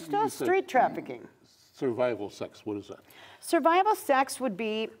spot, but there's still street trafficking. Survival sex, what is that? Survival sex would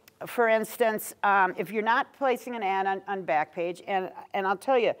be, for instance, if you're not placing an ad on Backpage, and I'll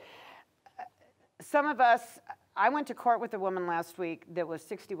tell you, some of us, I went to court with a woman last week that was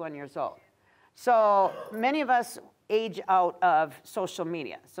 61 years old. So many of us age out of social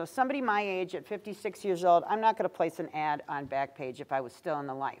media. So somebody my age at 56 years old, I'm not going to place an ad on Backpage if I was still in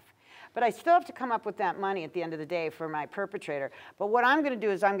the life. But I still have to come up with that money at the end of the day for my perpetrator. But what I'm going to do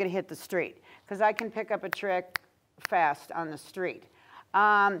is I'm going to hit the street, because I can pick up a trick fast on the street.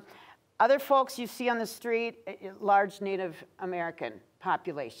 Other folks you see on the street, large Native American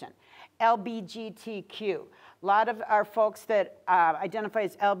population, LGBTQ, A lot of our folks that identify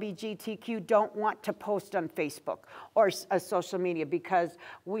as LGBTQ don't want to post on Facebook or social media because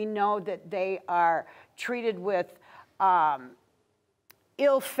we know that they are treated with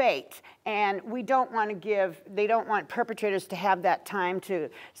ill fate, and we don't want to they don't want perpetrators to have that time to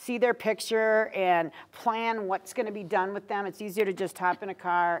see their picture and plan what's going to be done with them. It's easier to just hop in a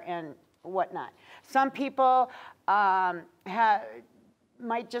car and whatnot. Some people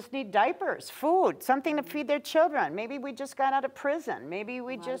might just need diapers, food, something to feed their children. Maybe we just got out of prison. Maybe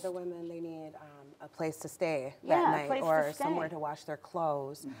we just... the women, they need a place to stay that night, or somewhere to wash their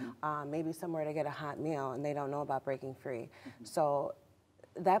clothes, maybe somewhere to get a hot meal, and they don't know about breaking free. So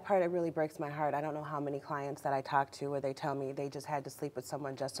that part, it really breaks my heart. I don't know how many clients that I talk to where they tell me they just had to sleep with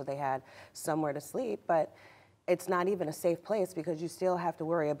someone just so they had somewhere to sleep, but it's not even a safe place because you still have to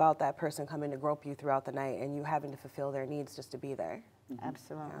worry about that person coming to grope you throughout the night and you having to fulfill their needs just to be there.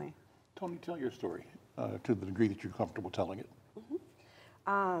 Absolutely. Yeah. Tony, tell your story to the degree that you're comfortable telling it.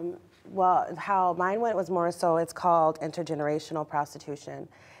 Well, how mine went was more so, it's called intergenerational prostitution.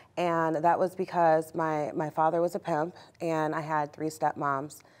 And that was because my father was a pimp and I had 3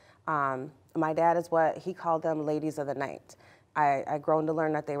 stepmoms. My dad is what he called them ladies of the night. I grown to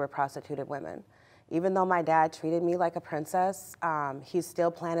learn that they were prostituted women. Even though my dad treated me like a princess, he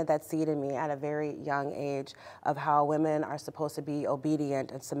still planted that seed in me at a very young age of how women are supposed to be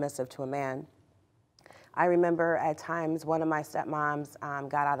obedient and submissive to a man. I remember at times one of my stepmoms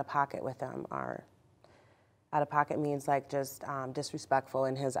got out of pocket with him, or out of pocket means like just disrespectful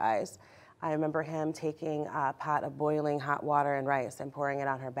in his eyes. I remember him taking a pot of boiling hot water and rice and pouring it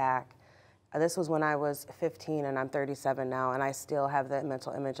on her back. This was when I was 15 and I'm 37 now, and I still have the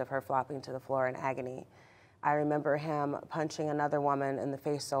mental image of her flopping to the floor in agony. I remember him punching another woman in the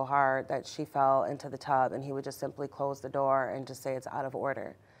face so hard that she fell into the tub, and he would just simply close the door and just say it's out of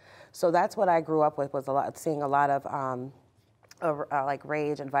order. So that's what I grew up with, was seeing a lot of like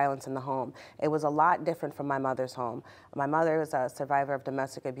rage and violence in the home. It was a lot different from my mother's home. My mother was a survivor of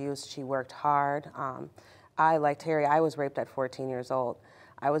domestic abuse. She worked hard. Like Terry, I was raped at 14 years old.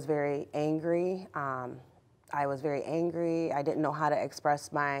 I was very angry. I didn't know how to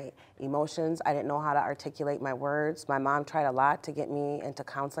express my emotions. I didn't know how to articulate my words. My mom tried a lot to get me into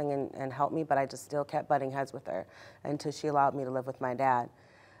counseling and help me, but I just still kept butting heads with her until she allowed me to live with my dad.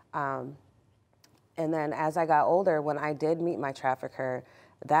 And then as I got older, when I did meet my trafficker,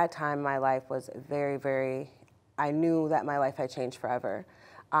 that time my life was I knew that my life had changed forever.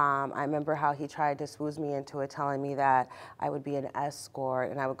 I remember how he tried to swoose me into it, telling me that I would be an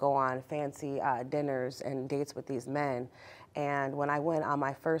escort and I would go on fancy dinners and dates with these men. And when I went on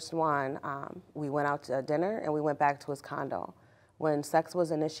my first one, we went out to dinner and we went back to his condo. When sex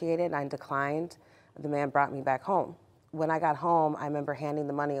was initiated, I declined. The man brought me back home. When I got home, I remember handing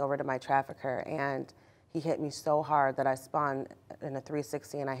the money over to my trafficker, and he hit me so hard that I spun in a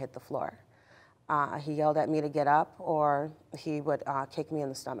 360 and I hit the floor. He yelled at me to get up, or he would kick me in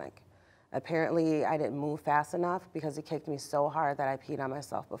the stomach. Apparently, I didn't move fast enough because he kicked me so hard that I peed on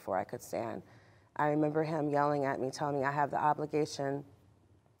myself before I could stand. I remember him yelling at me, telling me I have the obligation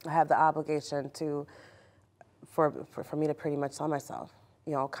for me to pretty much sell myself.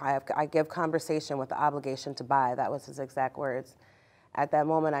 You know, I give conversation with the obligation to buy. That was his exact words. At that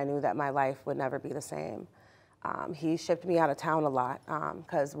moment, I knew that my life would never be the same. He shipped me out of town a lot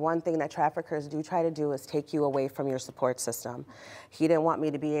because one thing that traffickers do try to do is take you away from your support system. He didn't want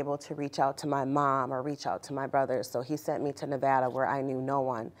me to be able to reach out to my mom or reach out to my brothers, so he sent me to Nevada where I knew no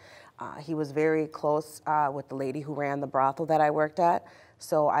one. He was very close with the lady who ran the brothel that I worked at,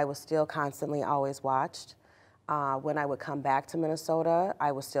 so I was still constantly always watched. When I would come back to Minnesota,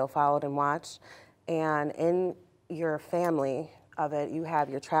 I was still followed and watched. And in your family of it, you have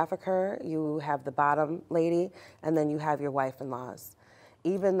your trafficker, you have the bottom lady, and then you have your wife-in-laws.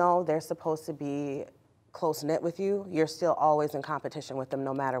 Even though they're supposed to be close-knit with you, you're still always in competition with them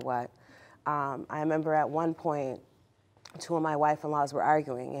no matter what. I remember at one point, 2 of my wife-in-laws were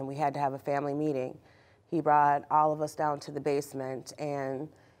arguing, and we had to have a family meeting. He brought all of us down to the basement, and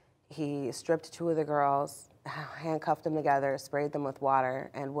he stripped 2 of the girls, handcuffed them together, sprayed them with water,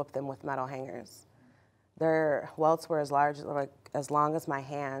 and whipped them with metal hangers. Their welts were as long as my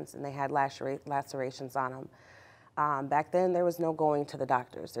hands, and they had lacerations on them. Back then, there was no going to the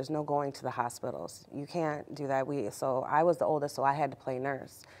doctors. There's no going to the hospitals. You can't do that. So I was the oldest, so I had to play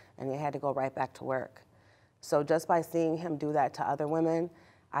nurse, and I had to go right back to work. So just by seeing him do that to other women,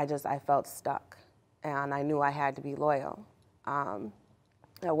 I felt stuck, and I knew I had to be loyal.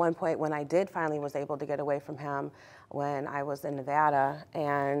 At one point, when I finally was able to get away from him, when I was in Nevada,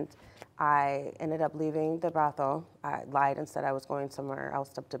 and I ended up leaving the brothel. I lied and said I was going somewhere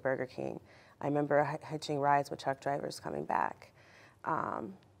else up to Burger King. I remember hitching rides with truck drivers coming back.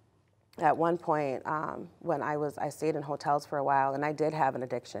 At one point, when I stayed in hotels for a while, and I did have an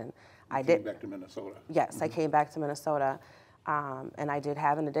addiction. You came back to Minnesota. Yes, I came back to Minnesota, and I did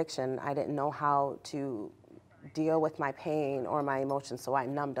have an addiction. I didn't know how to deal with my pain or my emotions, so I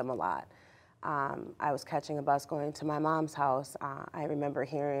numbed them a lot. I was catching a bus going to my mom's house. I remember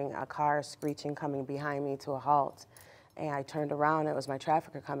hearing a car screeching coming behind me to a halt, and I turned around, it was my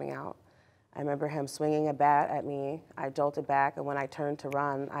trafficker coming out. I remember him swinging a bat at me. I jolted back, and when I turned to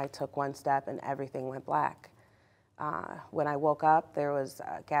run, I took one step and everything went black. When I woke up, there was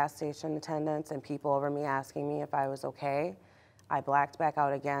gas station attendants and people over me asking me if I was okay. I blacked back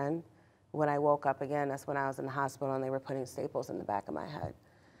out again. When I woke up again, that's when I was in the hospital and they were putting staples in the back of my head.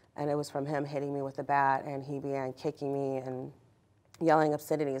 And it was from him hitting me with the bat, and he began kicking me and yelling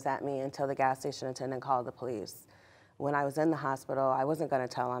obscenities at me until the gas station attendant called the police. When I was in the hospital, I wasn't gonna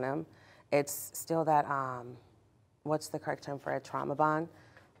tell on him. It's still that, what's the correct term for it, trauma bond?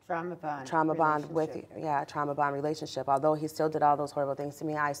 Trauma bond. Trauma bond with, yeah, trauma bond relationship. Although he still did all those horrible things to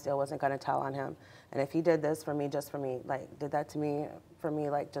me, I still wasn't gonna tell on him. And if he did this for me, just for me, like did that to me, for me,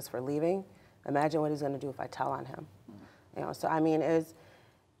 like just for leaving, imagine what he's gonna do if I tell on him. You know, so I mean,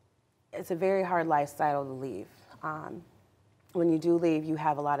 it's a very hard lifestyle to leave. When you do leave, you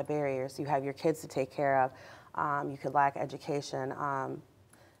have a lot of barriers. You have your kids to take care of. You could lack education.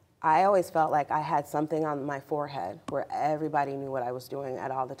 I always felt like I had something on my forehead where everybody knew what I was doing at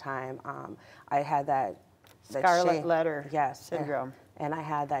all the time. I had that Scarlet shame. letter Yes, syndrome. And I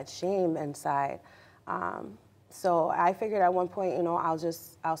had that shame inside. So I figured at one point, you know,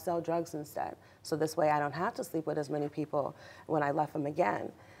 I'll sell drugs instead. So this way I don't have to sleep with as many people when I left them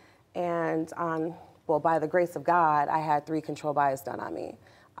again. And well, by the grace of God, I had 3 control buys done on me.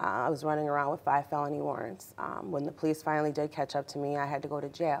 I was running around with 5 felony warrants. When the police finally did catch up to me, I had to go to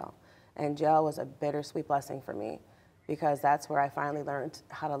jail. And jail was a bittersweet blessing for me because that's where I finally learned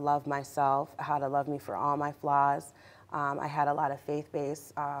how to love myself, how to love me for all my flaws. I had a lot of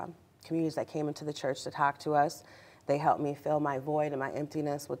faith-based communities that came into the church to talk to us. They helped me fill my void and my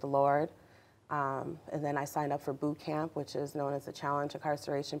emptiness with the Lord. And then I signed up for boot camp, which is known as the Challenge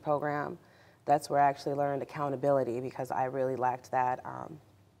Incarceration Program. That's where I actually learned accountability because I really lacked that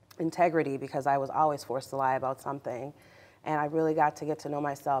integrity because I was always forced to lie about something. And I really got to get to know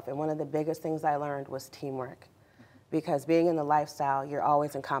myself. And one of the biggest things I learned was teamwork. Because being in the lifestyle, you're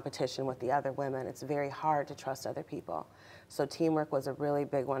always in competition with the other women. It's very hard to trust other people. So teamwork was a really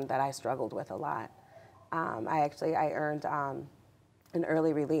big one that I struggled with a lot. I earned an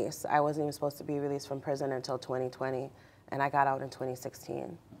early release. I wasn't even supposed to be released from prison until 2020, and I got out in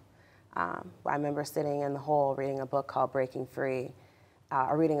 2016. I remember sitting in the hole reading a book called Breaking Free,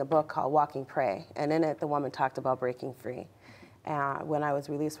 or reading a book called Walking Prey, and in it the woman talked about breaking free. When I was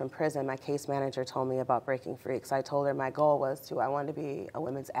released from prison, my case manager told me about breaking free because I told her my goal was I wanted to be a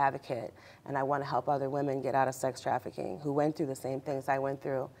women's advocate, and I want to help other women get out of sex trafficking who went through the same things I went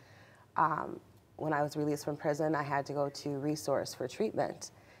through. When I was released from prison, I had to go to Resource for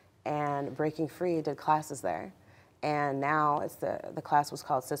treatment, and Breaking Free did classes there. And now the class was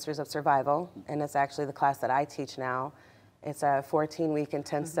called Sisters of Survival, and it's actually the class that I teach now. It's a 14-week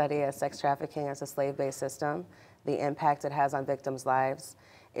intense study of sex trafficking as a slave-based system, the impact it has on victims' lives,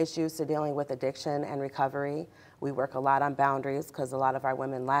 issues to dealing with addiction and recovery. We work a lot on boundaries because a lot of our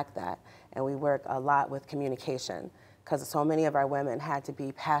women lack that, and we work a lot with communication because so many of our women had to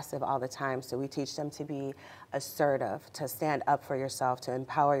be passive all the time, so we teach them to be assertive, to stand up for yourself, to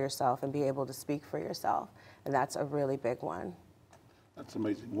empower yourself, and be able to speak for yourself, and that's a really big one. That's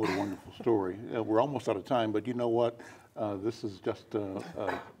amazing. What a wonderful story. We're almost out of time, but you know what? This is just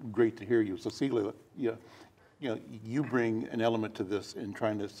great to hear you. Cecelia, you bring an element to this in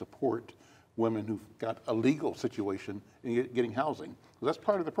trying to support women who've got a legal situation in getting housing. That's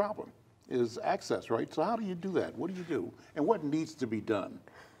part of the problem, is access, right? So how do you do that? What do you do? And what needs to be done?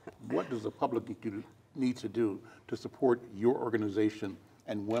 What does the public need to do to support your organization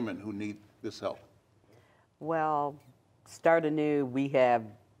and women who need this help? Well, StartANew, we have,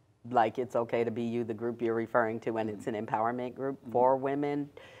 like It's Okay to Be You, the group you're referring to, and it's an empowerment group for women,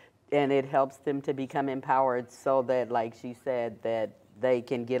 and it helps them to become empowered so that, like she said, that they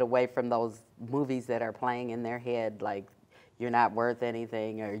can get away from those movies that are playing in their head, like you're not worth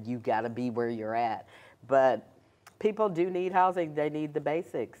anything or you got to be where you're at. But people do need housing. They need the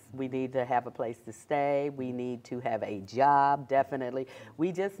basics. We need to have a place to stay. We need to have a job, definitely.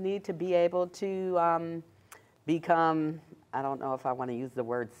 We just need to be able to become, I don't know if I want to use the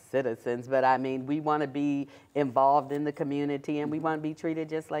word citizens, but I mean, we want to be involved in the community and we want to be treated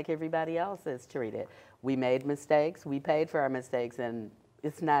just like everybody else is treated. We made mistakes, we paid for our mistakes, and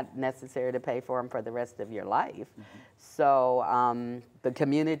it's not necessary to pay for them for the rest of your life. So the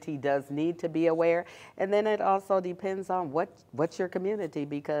community does need to be aware. And then it also depends on what's your community,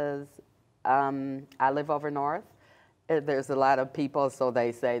 because I live over north. There's a lot of people, so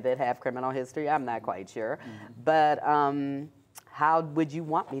they say, that have criminal history. I'm not quite sure. But how would you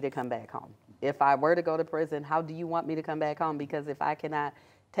want me to come back home? If I were to go to prison, how do you want me to come back home? Because if I cannot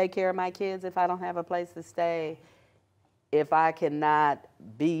take care of my kids, if I don't have a place to stay, if I cannot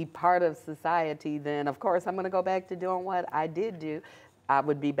be part of society, then of course I'm going to go back to doing what I did do. I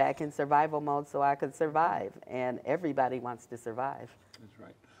would be back in survival mode so I could survive, and everybody wants to survive. That's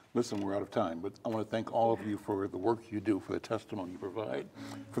right. Listen, we're out of time, but I want to thank all of you for the work you do, for the testimony you provide,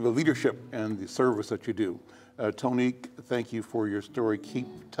 for the leadership and the service that you do. Tonique, thank you for your story.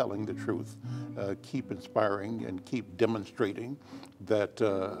 Keep telling the truth. Keep inspiring and keep demonstrating that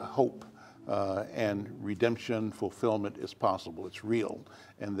hope and redemption, fulfillment is possible. It's real,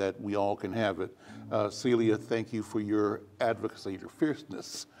 and that we all can have it. Cecelia, thank you for your advocacy, your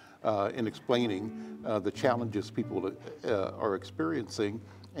fierceness in explaining the challenges people are experiencing,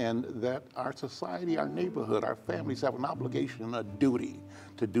 and that our society, our neighborhood, our families have an obligation and a duty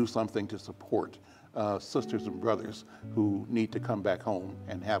to do something to support sisters and brothers who need to come back home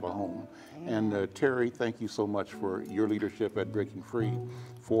and have a home. And Terry, thank you so much for your leadership at Breaking Free,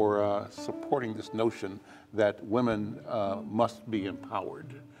 for supporting this notion that women must be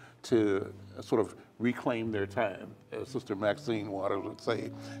empowered to sort of reclaim their time, as Sister Maxine Waters would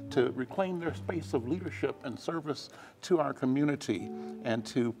say, to reclaim their space of leadership and service to our community, and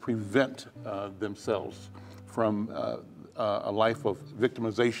to prevent themselves from a life of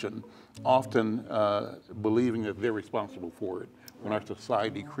victimization, often believing that they're responsible for it, when our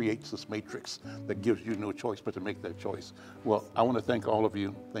society creates this matrix that gives you no choice but to make that choice. Well, I want to thank all of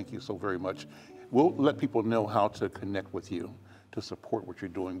you. Thank you so very much. We'll let people know how to connect with you, to support what you're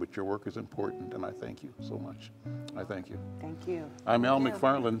doing, but your work is important, and I thank you so much. I thank you. Thank you. I'm Al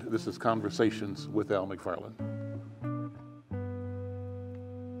McFarlane. This is Conversations with Al McFarlane.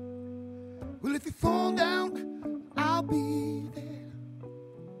 Well, if you fall down, I'll be there.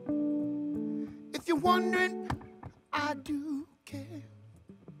 If you're wondering, I do care.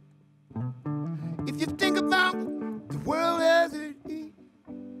 If you think about the world as it is,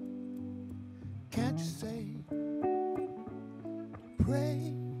 can't you say,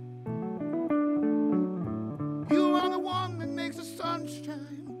 pray? You are the one that makes the sun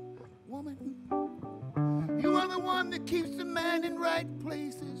shine, woman. You are the one that keeps the man in right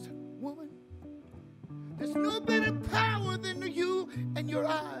places, woman. There's no better power than you and your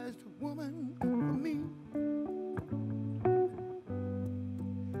eyes, woman, for me.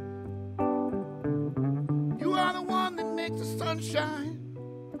 You are the one that makes the sun shine,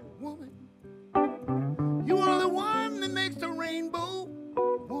 woman. You are the one that makes the rainbow,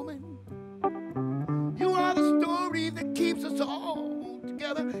 woman. You are the story that keeps us all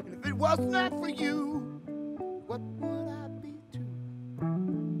together. And if it was not for you, what would I be to?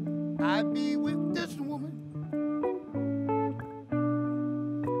 I'd be with this woman,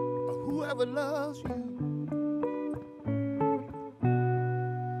 or whoever loves you.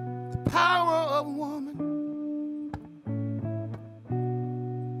 The power of woman.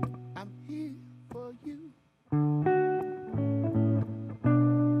 I'm here for you.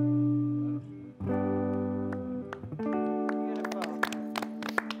 Beautiful.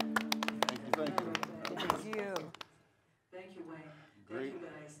 Thank you. Thank you. Thank you, Wayne. Great. Thank you,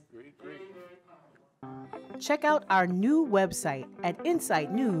 guys. Great. Very, very powerful. Check out our new website at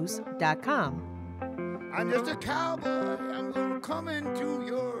insightnews.com. I'm just a cowboy, I'm gonna come into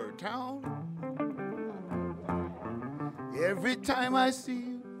your town. Every time I see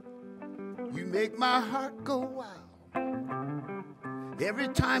you, you make my heart go wild. Every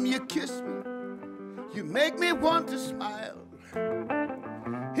time you kiss me, you make me want to smile.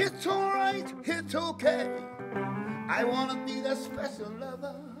 It's all right, it's okay. I wanna be the special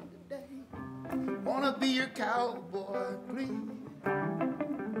lover today. Wanna be your cowboy, please.